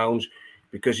new challenge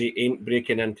because he ain't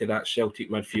breaking into that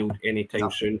Celtic midfield anytime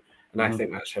soon. And I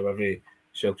think that's how every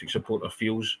Celtic supporter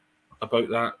feels about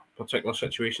that particular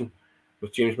situation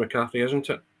with James McCarthy, isn't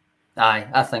it? Aye,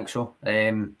 I think so.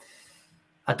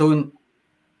 I don't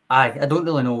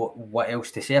really know what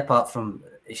else to say apart from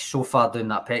he's so far down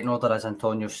that pecking order, as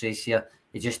Antonio says here.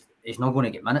 He's not going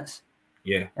to get minutes.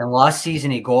 Yeah. And last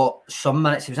season he got some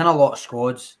minutes. He was in a lot of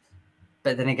squads,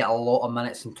 but didn't get a lot of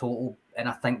minutes in total. And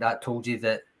I think that told you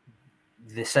that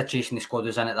the situation the squad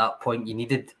was in at that point, you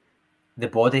needed the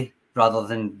body rather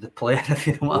than the player, if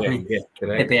you know what I mean. Yeah,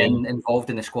 correct. To be involved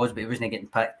in the squads, but he wasn't getting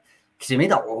picked. Because he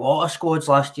made a lot of squads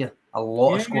last year. A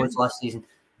lot of squads last season.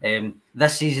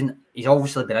 This season, he's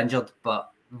obviously been injured,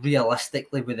 but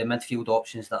realistically, with the midfield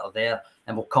options that are there,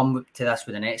 and we'll come to this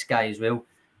with the next guy as well,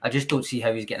 I just don't see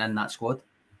how he's getting in that squad.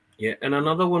 Yeah, and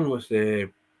another one with who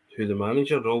the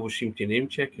manager always seemed to name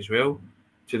check as well,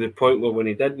 to the point where when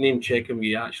he did name check him,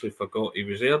 you actually forgot he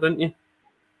was there, didn't you?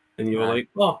 And you were like,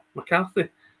 oh, McCarthy.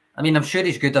 I mean, I'm sure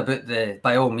he's good about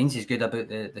by all means, he's good about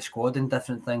the squad and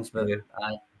different things, but there,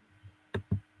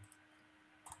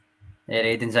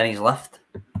 Aidan's in his lift.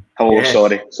 Oh,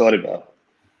 sorry about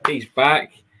that. He's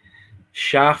back.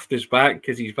 Shaft is back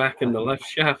because he's back in the lift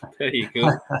shaft. There you go.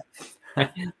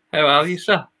 How are you,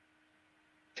 sir?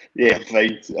 Yeah,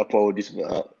 fine. Apologies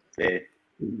for that.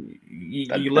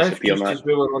 You left just as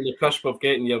we were on the cusp of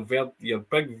getting your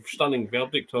big, stunning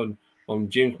verdict on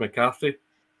James McCarthy.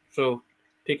 So,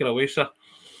 take it away, sir.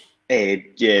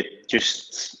 Yeah,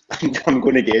 just I'm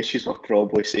going to guess you're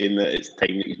probably saying that it's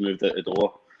time that he's moved out the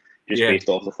door, just based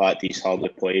off the fact he's hardly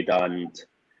played and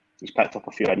he's picked up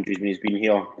a few injuries when he's been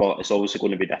here. But it's obviously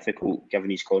going to be difficult given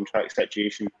his contract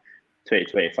situation.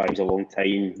 2025 is a long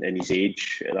time, and his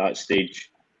age at that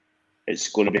stage, it's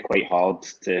going to be quite hard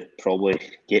to probably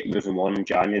get moving on in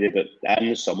January. But in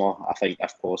the summer, I think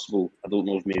if possible, I don't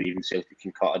know if maybe even Celtic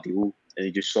can cut a deal and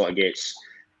he just sort of gets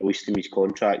at least in his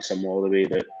contract similar the way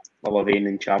that Lillivane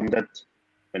and Cham did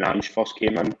when Ange first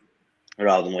came in,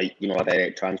 rather than a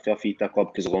direct transfer fee to a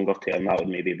club, because the longer term that would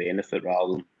maybe benefit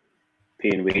rather than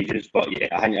paying wages. But yeah,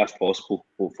 I think that's possible.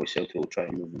 Hopefully Celtic will try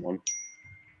and move him on.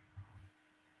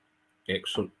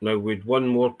 Excellent. Now, we had one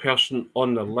more person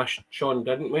on the list, Sean,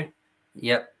 didn't we?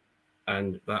 Yep.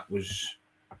 And that was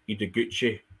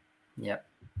Ideguchi. Yep.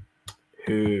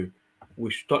 Who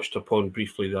we touched upon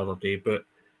briefly the other day, but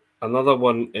another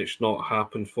one it's not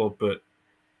happened for, but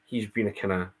he's been a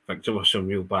kind of victim of some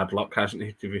real bad luck, hasn't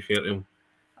he, to be fair to him?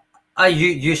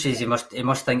 You says he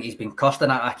must think he's been cursed,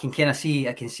 and I can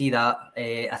see that.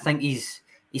 I think he's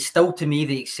still, to me,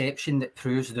 the exception that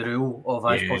proves the rule of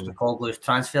Ange Postecoglou's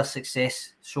transfer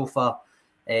success so far.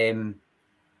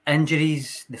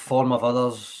 Injuries, the form of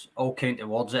others, all count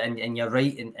towards it. And you're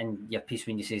right in your piece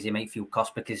when you say he might feel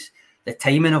cursed, because the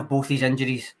timing of both these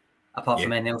injuries, apart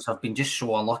from anything else, have been just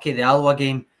so unlucky. The Alloa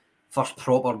game, first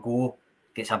proper go,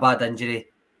 gets a bad injury,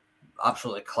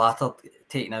 absolutely clattered,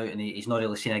 taken out, and he's not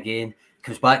really seen again.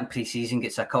 Comes back in pre-season,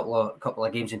 gets a couple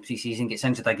of games in pre-season, gets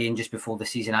injured again just before the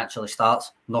season actually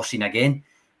starts, not seen again.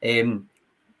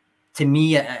 To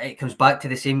me, it comes back to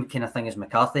the same kind of thing as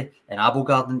McCarthy and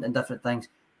Abelgard and different things.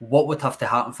 What would have to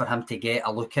happen for him to get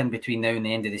a look in between now and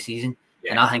the end of the season?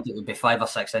 Yeah. And I think it would be 5 or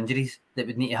 6 injuries that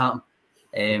would need to happen.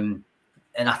 And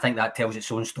I think that tells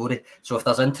its own story. So if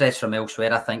there's interest from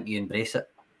elsewhere, I think you embrace it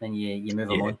and you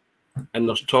move him on. And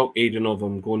there's talk, Aidan, of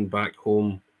him going back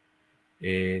home.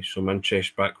 Some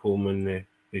interest back home in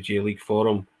the J League for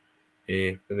him.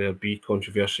 There'll be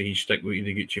controversy. He stick with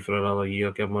Ideguchi for another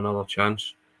year, give him another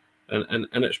chance. And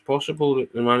it's possible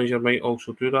that the manager might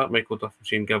also do that. Michael Duffin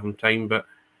saying give him time, but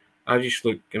I just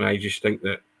look and I just think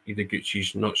that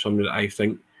Ideguchi's not somebody that I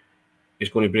think is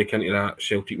going to break into that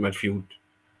Celtic midfield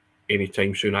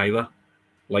anytime soon either,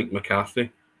 like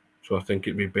McCarthy. So I think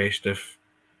it'd be best if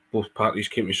both parties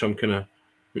came to some kind of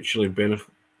mutually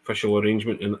beneficial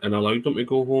arrangement and allowed them to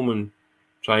go home and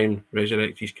try and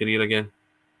resurrect his career again?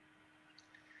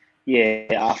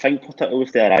 Yeah, I think particularly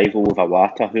with the arrival of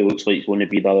Awata, who looks like he's going to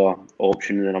be the other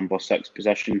option in the number 6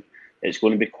 position, it's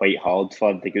going to be quite hard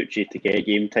for Deguchi to get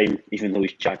game time, even though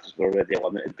his chances were already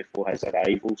limited before his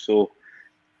arrival. So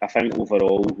I think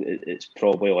overall it's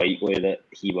probably likely that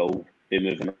he will be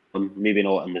moving on. Maybe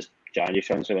not in the January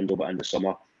transfer window, but in the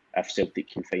summer, if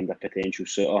Celtic can find a potential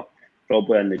suitor.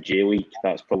 Probably in the J League,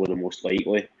 that's probably the most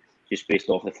likely, just based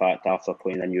off the fact after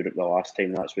playing in Europe the last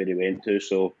time, that's where he went to.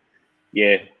 So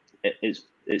yeah,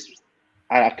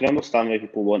 I can understand why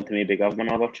people want to maybe give him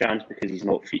another chance, because he's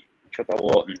not featured a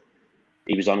lot and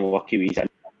he was unlucky with his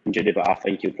injury, but I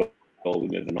think he'll probably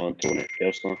be moving on to it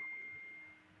personally.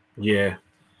 Yeah.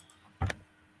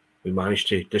 We managed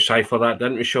to decipher that,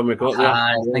 didn't we, Sean? We got there.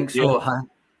 I think so. Yeah.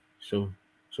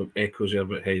 Some echoes there,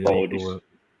 but hey, we're all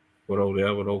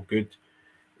there. We're all good.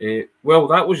 Well,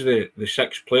 that was the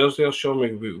 6 players there, Sean.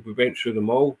 We went through them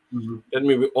all, didn't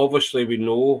we? Obviously, we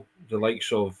know the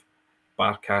likes of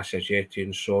Barkas, Ajeti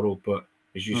and Sorrow, but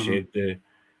as you said,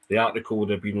 the article would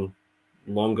have been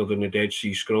longer than the Dead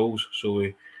Sea Scrolls, so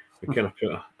we kind of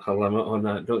put a limit on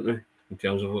that, don't we, in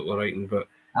terms of what we're writing. But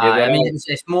yeah, I mean,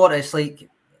 it's like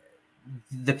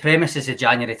the premise is a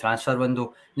January transfer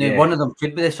window. Now, one of them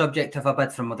could be the subject of a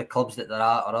bid from the clubs that they're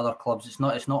at or other clubs. It's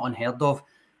not unheard of,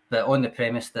 but on the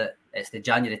premise that it's the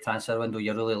January transfer window,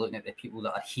 you're really looking at the people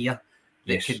that are here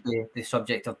that could be the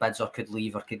subject of bids or could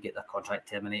leave or could get their contract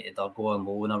terminated or go on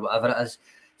loan or whatever it is.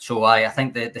 So I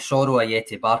think the Sorrow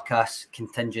Ayeti Barkas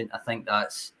contingent, I think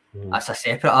that's a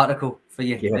separate article for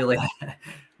you, really.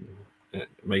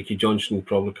 Mikey Johnson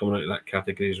probably coming out of that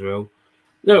category as well.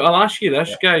 Now, I'll ask you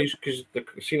this, guys, because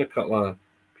I've seen a couple of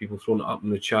people throwing it up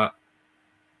in the chat.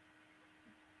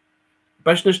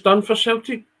 Business done for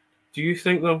Celtic? Do you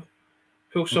think they'll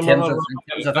pull some other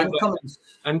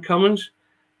incomings?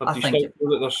 Or do you still feel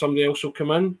that there's somebody else will come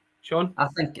in, Sean? I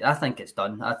think it's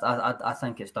done. I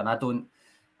think it's done. I don't.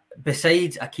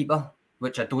 Besides a keeper,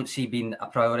 which I don't see being a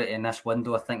priority in this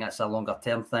window, I think that's a longer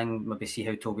term thing. Maybe see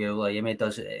how Toby Olayemi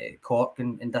does it at Cork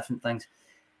and different things.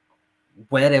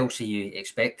 Where else are you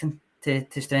expecting to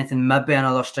strengthen? Maybe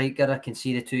another striker. I can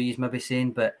see the 2 years maybe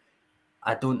saying, but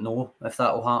I don't know if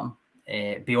that will happen.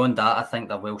 Beyond that, I think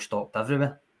they're well stocked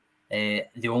everywhere.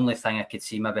 The only thing I could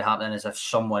see maybe happening is if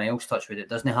someone else, touch wood, it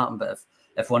doesn't happen, but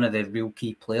if one of the real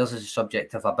key players is a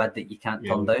subject of a bid that you can't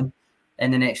turn down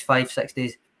in the next 5-6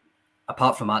 days.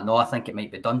 Apart from that, no, I think it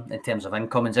might be done in terms of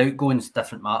incomings. Outgoings,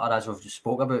 different matter, as we've just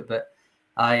spoke about, but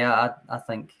I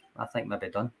think maybe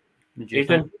done.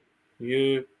 Aidan,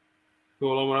 you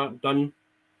go along with that? Done?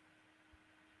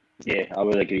 Yeah, I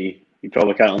would agree. You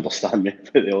probably can't understand me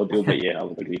with the audio, but yeah, I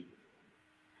would agree.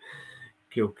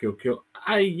 Cool.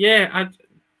 I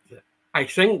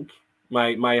think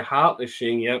my heart is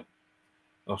saying yep.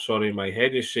 Oh, sorry, my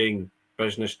head is saying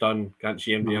business done. Can't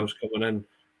see anybody else coming in,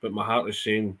 but my heart is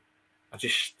saying I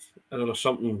don't know,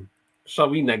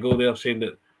 some wee niggle there saying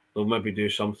that they'll maybe do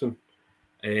something.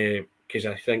 Because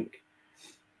I think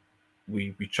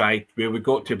we tried where we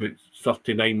got to about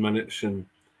 39 minutes and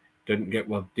didn't get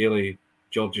what Daily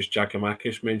Georgios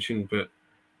Giacomakis mentioned, but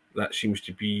that seems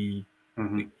to be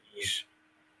he's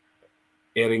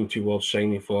erring towards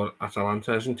signing for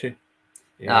Atalanta, isn't he?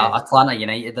 Atlanta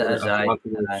United. Atlanta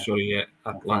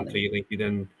United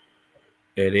in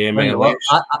the MLS.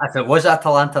 If it was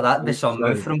Atalanta, that'd be some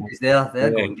move from because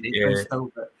they're going great still.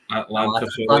 But Atlanta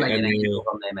United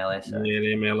from the MLS.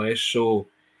 The MLS, so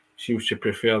seems to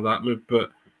prefer that move.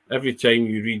 But every time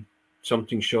you read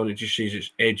something, Sean, it just says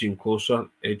it's edging closer.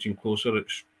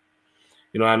 It's,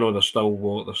 I know there's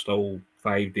still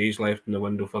 5 days left in the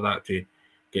window for that to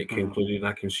get concluded.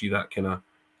 I can see that kind of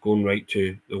going right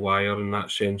to the wire in that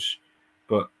sense.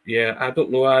 But yeah, I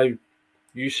don't know.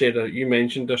 You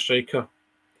mentioned a striker.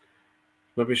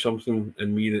 Maybe something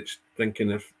in me that's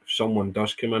thinking if someone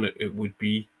does come in, it would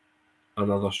be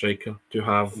another striker to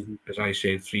have, as I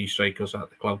said, 3 strikers at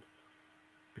the club.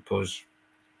 Because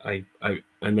I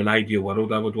in an ideal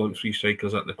world, I would want 3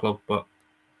 strikers at the club. But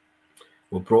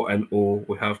we've brought in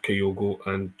we have Kyogo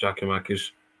and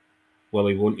Giacomakis. Well,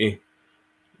 he won't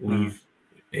leave.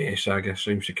 Saga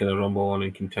seems to kind of rumble on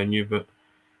and continue, but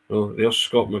there's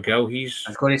Scott McGill. I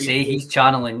was going to say he's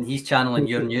channeling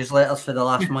your newsletters for the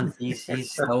last month. He's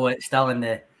still in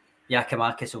the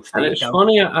Giacomakis will stay. And it's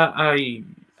funny. I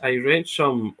read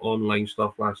some online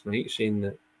stuff last night saying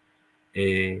that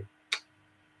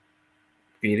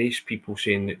various people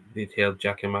saying that they'd heard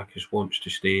Giacomakis wants to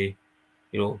stay.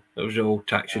 It was the old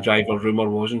taxi driver rumor,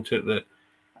 wasn't it? That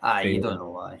you don't know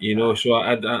why. So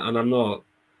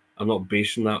I'm not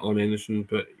basing that on anything,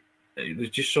 but there's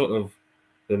just sort of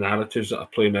the narratives that are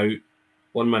playing out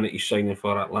 1 minute he's signing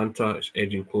for Atlanta, it's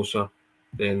edging closer.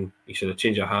 Then he said a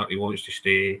change of heart, he wants to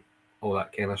stay, all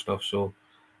that kind of stuff. So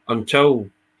until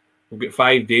we've got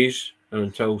 5 days, and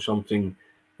until something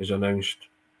is announced,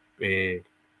 you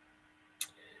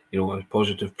know, as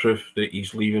positive proof that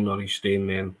he's leaving or he's staying,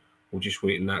 then we'll just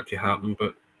wait on that to happen.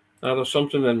 But there's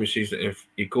something in me says that if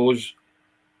he goes,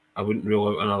 I wouldn't rule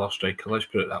out another striker. Let's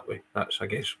put it that way. That's, I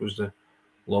guess, was the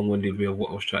long-winded way of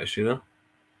what I was trying to say there.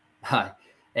 Hi.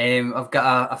 I've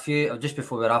got a few, just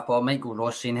before we wrap up, Michael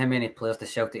Ross saying how many players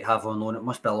does Celtic have on loan? It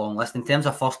must be a long list. In terms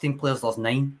of first team players, there's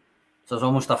 9. So there's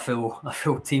almost a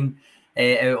full team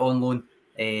out on loan.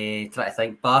 Try to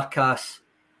think. Barkas,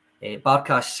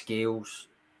 Scales,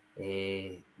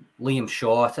 Liam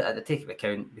Shaw, I take it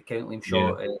account Liam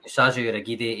Shaw, Sazu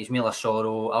Regide, Ismail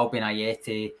Asoro, Albion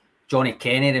Ayeti, Johnny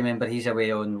Kenny, remember he's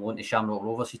away on loan to Shamrock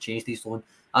Rovers, he changed his loan,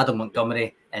 Adam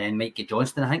Montgomery, and then Mikey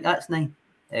Johnston. I think that's 9.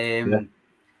 And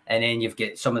then you've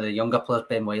got some of the younger players.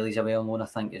 Ben Wiley's away on loan, I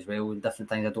think, as well, and different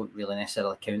things. I don't really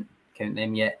necessarily count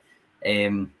them yet.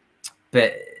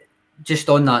 But just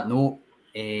on that note,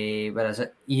 where is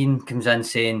it? Ian comes in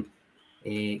saying,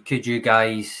 could you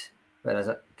guys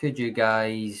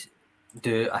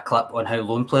do a clip on how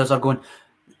loan players are going?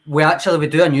 We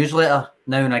do a newsletter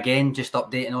now and again, just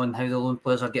updating on how the loan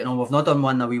players are getting on. We've not done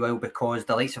one in a wee while because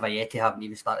the likes of Ayeti haven't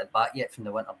even started back yet from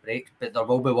the winter break, but there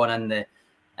will be one in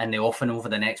the offing over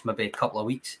the next maybe couple of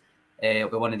weeks. It'll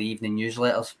be one of the evening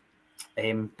newsletters.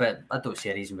 But I don't see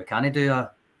a reason we can't do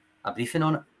a briefing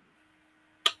on it.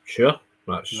 Sure.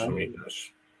 That's, I mean,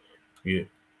 that's you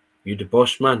the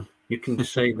boss man. You can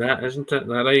decide that, isn't it?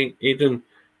 That right, Aidan?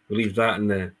 We leave that in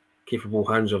the capable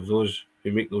hands of those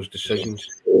who make those decisions.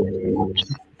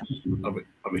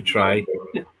 I would try.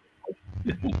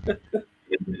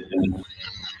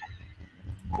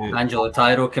 Angelo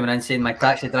Tyro coming in saying my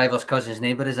taxi driver's cousin's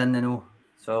neighbour is in the know.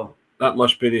 So that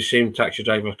must be the same taxi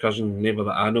driver's cousin neighbour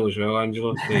that I know as well,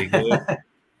 Angelo. There you go.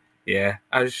 Yeah,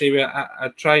 as I say, I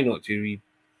try not to read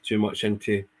too much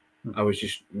into. I was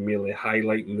just merely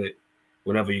highlighting that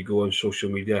whenever you go on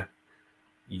social media,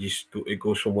 it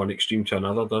goes from one extreme to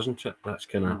another, doesn't it? That's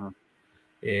kind of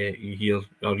you hear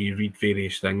or you read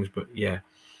various things, but yeah,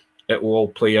 it will all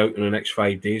play out in the next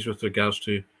 5 days with regards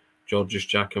to Georgios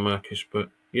Giakoumakis. But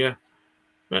yeah,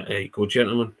 there you go,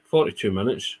 gentlemen. 42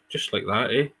 minutes, just like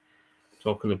that, eh?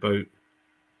 Talking about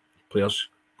players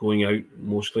going out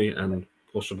mostly and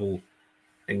possible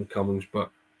incomings. But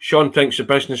Sean thinks the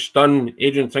business is done.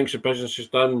 Adrian thinks the business is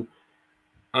done.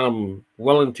 I'm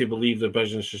willing to believe the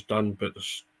business is done, but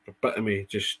there's a bit of me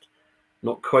just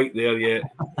not quite there yet.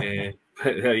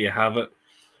 But there you have it.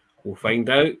 We'll find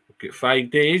out. We've got 5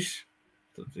 days.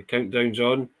 The countdown's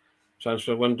on.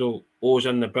 Transfer window. O's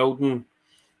in the building.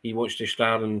 He wants to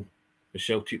star in the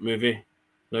Celtic movie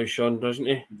now, Sean, doesn't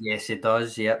he? Yes, he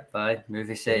does. Yep, aye.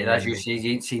 Movie set. As you say,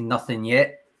 he ain't seen nothing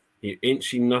yet. He ain't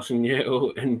seen nothing yet. Oh,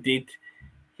 indeed.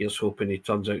 Here's hoping he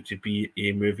turns out to be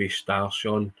a movie star,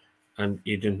 Sean and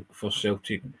Aidan, for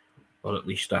Celtic, or at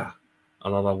least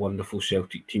another wonderful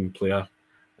Celtic team player.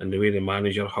 And the way the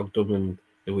manager hugged him and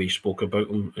the way he spoke about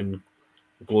him in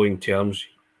glowing terms,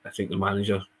 I think the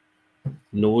manager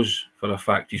knows for a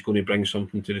fact he's going to bring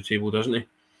something to the table, doesn't he?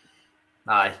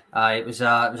 Aye. It was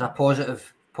a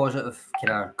positive kind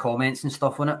of comments and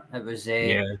stuff on it. It was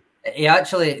he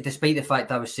actually, despite the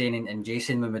fact I was saying, and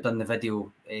Jason when we done the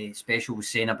video special was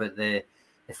saying about the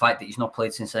fact that he's not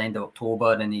played since the end of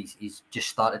October and he's just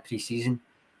started pre-season,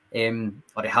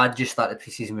 or he had just started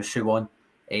pre-season with Suwon.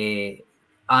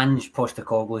 Ange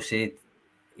Postecoglou said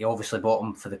he obviously bought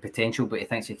him for the potential, but he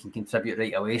thinks he can contribute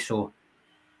right away. So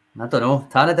I don't know.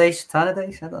 Tannadice,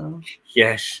 I don't know.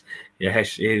 Yes.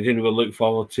 Then we'll look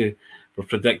forward to the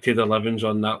predicted 11s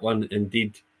on that one.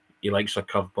 Indeed, he likes a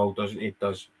curveball, doesn't he?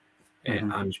 Does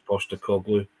Ange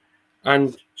Postecoglou.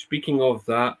 And speaking of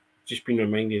that, just been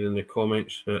reminded in the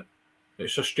comments that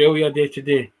it's Australia Day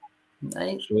today.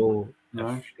 Right. So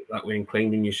if that way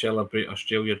inclined and you celebrate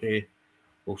Australia Day,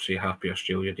 we'll say Happy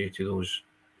Australia Day to those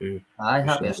who... Aye,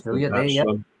 Happy Australia Day, yeah.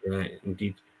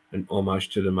 Indeed, an homage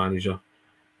to the manager.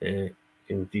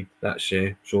 Indeed, that's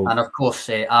so. And of course,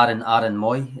 Aaron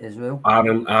Moy as well.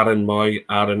 Aaron Moy,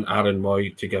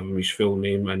 to give him his full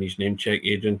name and his name check,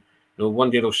 Aidan. No, one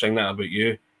day they'll sing that about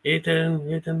you.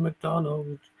 Aidan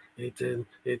Macdonald. Aidan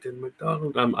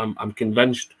Macdonald. I'm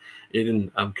convinced,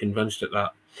 Aidan, I'm convinced at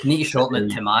that. You need to shorten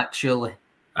it to Mac, surely.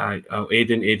 Aye,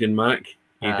 Aidan Mac.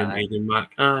 Aidan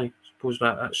Mac. Aye, suppose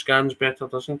that scans better,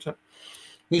 doesn't it?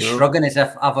 He's shrugging as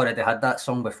if I've already had that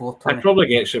song before, Tony. He probably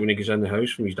gets it when he goes in the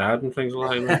house from his dad and things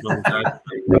like that.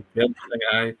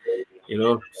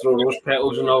 Throw rose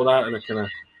petals and all that, and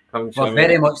We're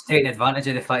very much taking advantage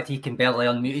of the fact he can barely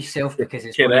unmute himself because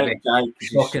it's going to be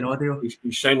shocking audio.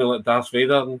 He's sounding like Darth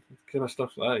Vader and kind of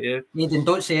stuff like that, yeah. Aidan,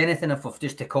 don't say anything if we've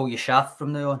just to call you Shaft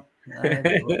from now on.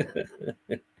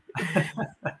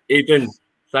 Aidan,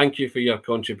 thank you for your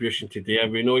contribution today.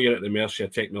 We know you're at the mercy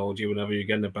of technology whenever you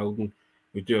get in the building.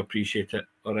 We do appreciate it,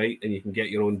 all right? And you can get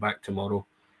your own back tomorrow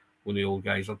when the old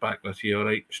guys are back with you, all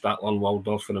right? Statler and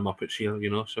Waldorf and the Muppets here, you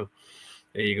know, so...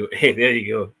 There you go. Hey, there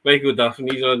you go. Michael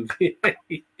Duffin, he's on.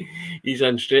 He's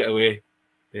in straight away.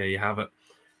 There you have it.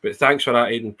 But thanks for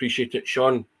that, Aidan. Appreciate it.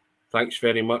 Sean, thanks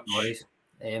very much.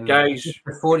 Guys,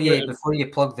 before you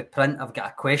plug the print, I've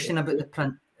got a question about the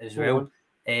print as well.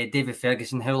 David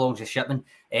Ferguson, how long's the shipping?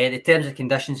 The terms and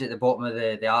conditions at the bottom of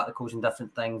the articles and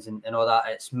different things and all that,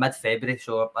 it's mid-February,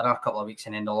 so another couple of weeks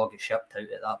and then they'll all get shipped out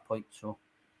at that point. So,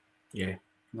 yeah,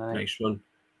 nice one.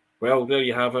 Well, there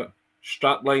you have it.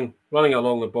 Strapline running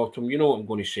along the bottom. You know what I'm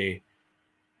going to say.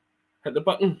 Hit the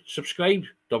button, subscribe,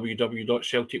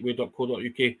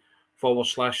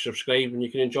 www.celticway.co.uk/subscribe, and you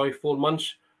can enjoy 4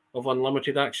 months of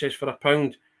unlimited access for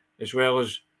 £1, as well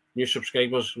as new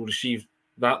subscribers will receive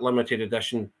that limited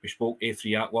edition bespoke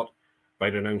A3 artwork by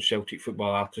renowned Celtic football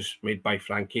artists made by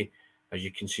Frankie, as you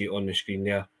can see on the screen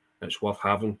there. It's worth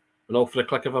having, and all for the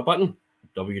click of a button.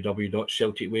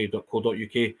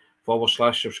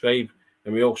 www.celticway.co.uk/subscribe.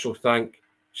 And we also thank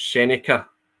SENECA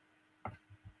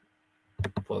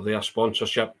for their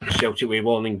sponsorship. The Celtic Way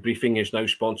Morning Briefing is now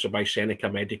sponsored by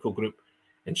SENECA Medical Group.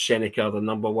 And SENECA are the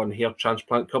 #1 hair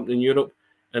transplant company in Europe,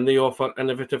 and they offer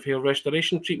innovative hair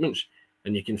restoration treatments.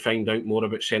 And you can find out more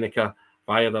about SENECA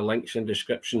via the links in the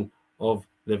description of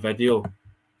the video.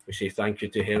 We say thank you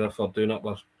to Heather for doing up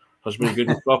her husband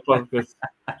good and proper with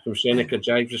some SENECA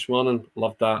jive this morning.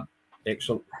 Loved that.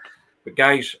 Excellent. But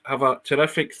guys, have a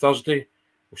terrific Thursday.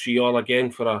 We'll see you all again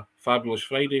for a fabulous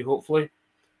Friday, hopefully.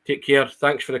 Take care.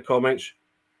 Thanks for the comments.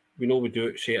 We know we do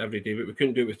it, say it every day, but we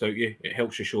couldn't do it without you. It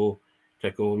helps the show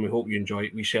to go, and we hope you enjoy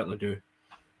it. We certainly do.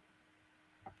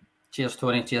 Cheers,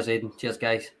 Tony. Cheers, Aidan. Cheers,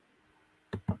 guys.